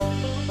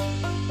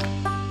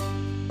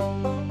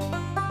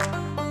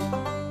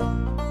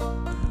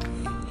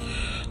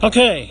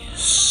Okay,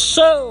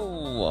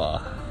 so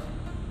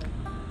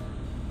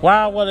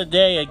wow, what a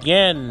day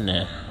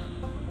again.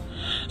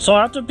 So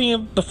after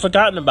being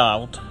forgotten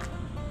about,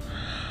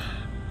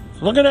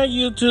 looking at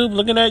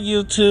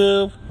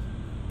YouTube,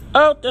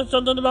 oh, there's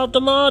something about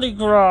the Mardi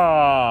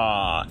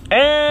Gras.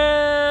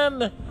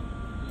 And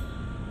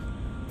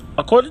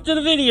according to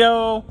the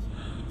video,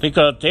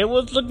 because they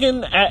was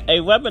looking at a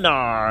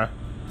webinar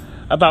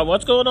about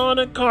what's going on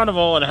at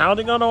Carnival and how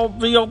they're going to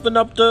reopen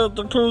up the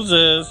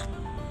cruises,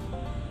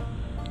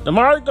 the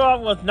Mardi Gras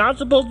was not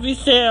supposed to be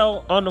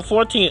sailed on the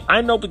 14th.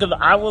 I know because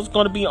I was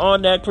going to be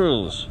on that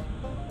cruise.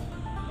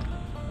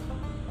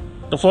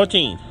 The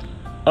 14th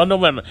of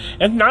November.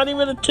 It's not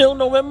even until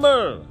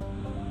November.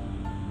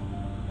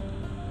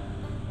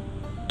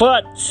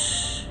 But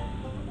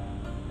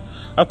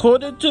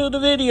according to the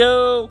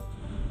video,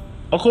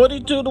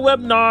 according to the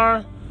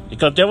webinar,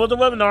 because there was a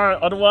webinar,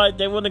 otherwise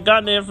they wouldn't have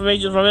gotten the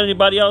information from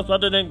anybody else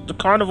other than the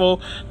Carnival,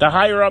 the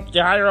higher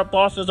up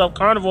bosses of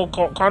Carnival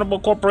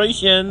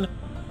Corporation,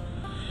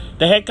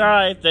 the head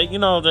guys,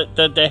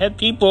 the head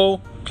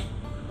people.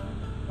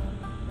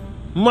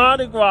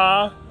 Mardi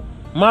Gras,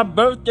 my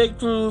birthday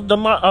cruise,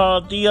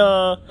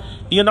 the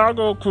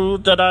inaugural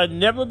cruise that I've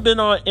never been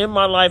on in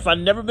my life. I've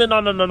never been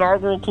on an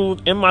inaugural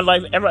cruise in my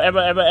life,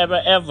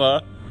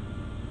 ever.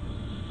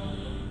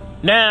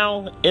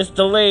 Now it's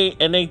delayed,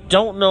 and they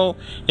don't know.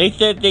 They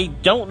said they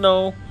don't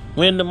know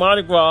when the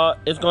Mardi Gras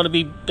is going to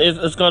be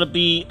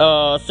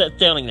set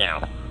sailing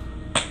now.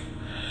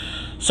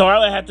 So I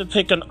would have to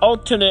pick an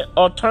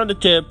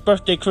alternative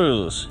birthday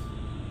cruise.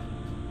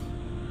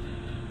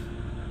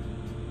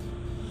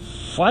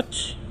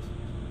 What?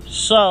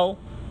 So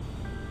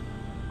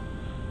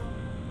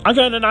I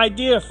got an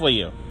idea for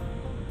you.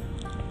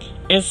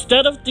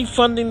 Instead of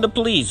defunding the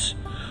police,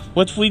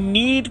 which we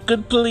need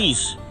good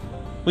police,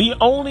 we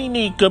only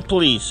need good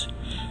police.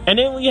 And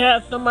then we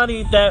have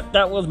somebody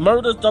that was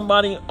murdered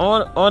somebody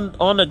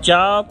on a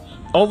job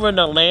over in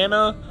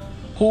Atlanta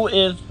who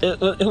is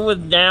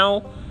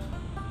now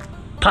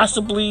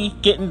possibly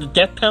getting the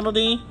death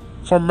penalty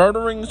for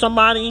murdering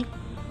somebody.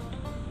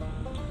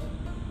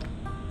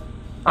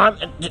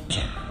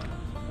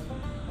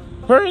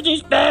 Where are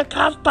these bad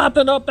cops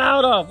popping up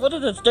out of? What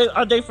is this?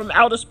 Are they from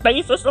outer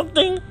space or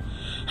something?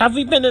 Have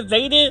we been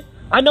invaded?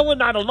 I know we're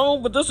not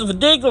alone, but this is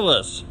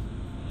ridiculous.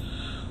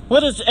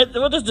 What is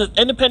this?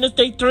 Independence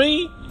Day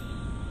 3?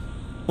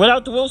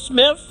 Without the Will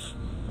Smith?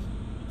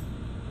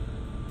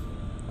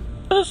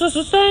 This is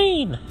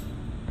insane.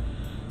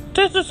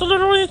 This is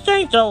literally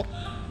insane. So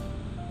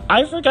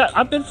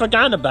I've been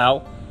forgotten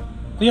about.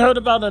 We heard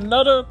about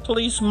another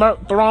police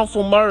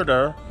wrongful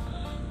murder.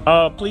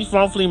 Police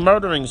wrongfully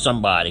murdering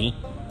somebody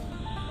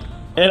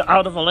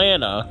out of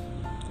Atlanta.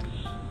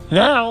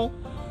 Now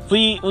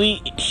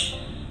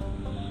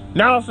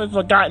now I've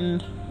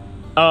forgotten.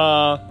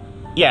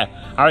 Yeah,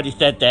 I already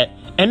said that.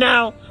 And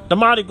now the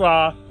Mardi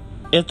Gras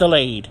is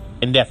delayed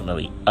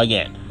indefinitely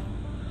again,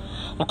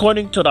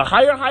 according to the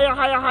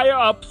higher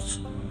ups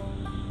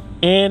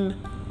in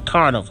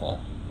Carnival.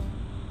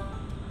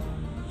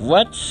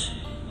 What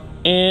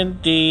in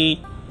the...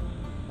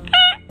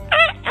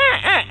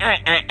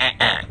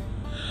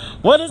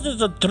 What is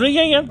this, a 3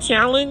 a.m.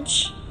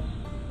 challenge?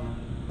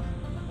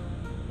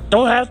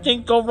 Don't have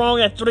things go wrong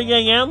at 3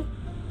 a.m.?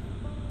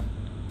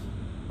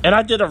 And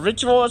I did a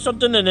ritual or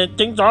something and then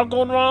things are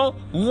going wrong?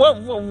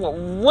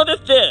 What is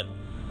this?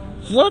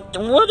 What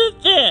is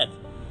this?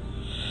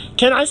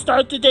 Can I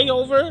start the day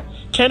over?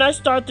 Can I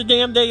start the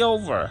damn day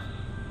over?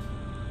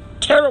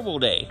 Terrible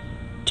day.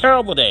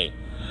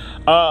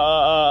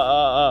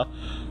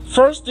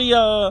 First we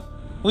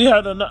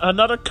had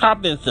another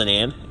cop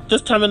incident,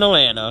 this time in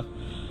Atlanta.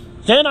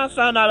 Then I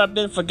found out I've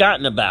been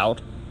forgotten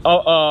about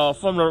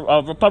from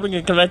the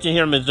Republican convention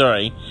here in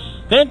Missouri.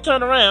 Then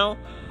turn around,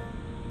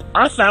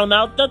 I found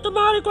out that the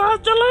Mardi Gras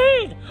is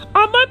delayed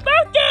on my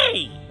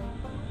birthday.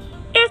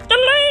 It's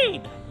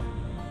delayed.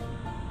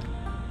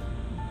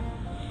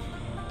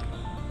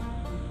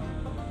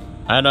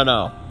 I don't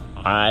know.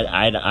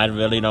 I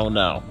really don't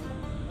know.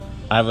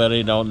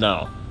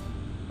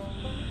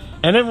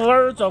 And in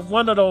words of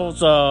one of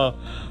those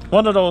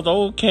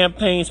old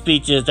campaign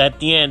speeches at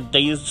the end,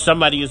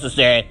 somebody used to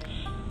say,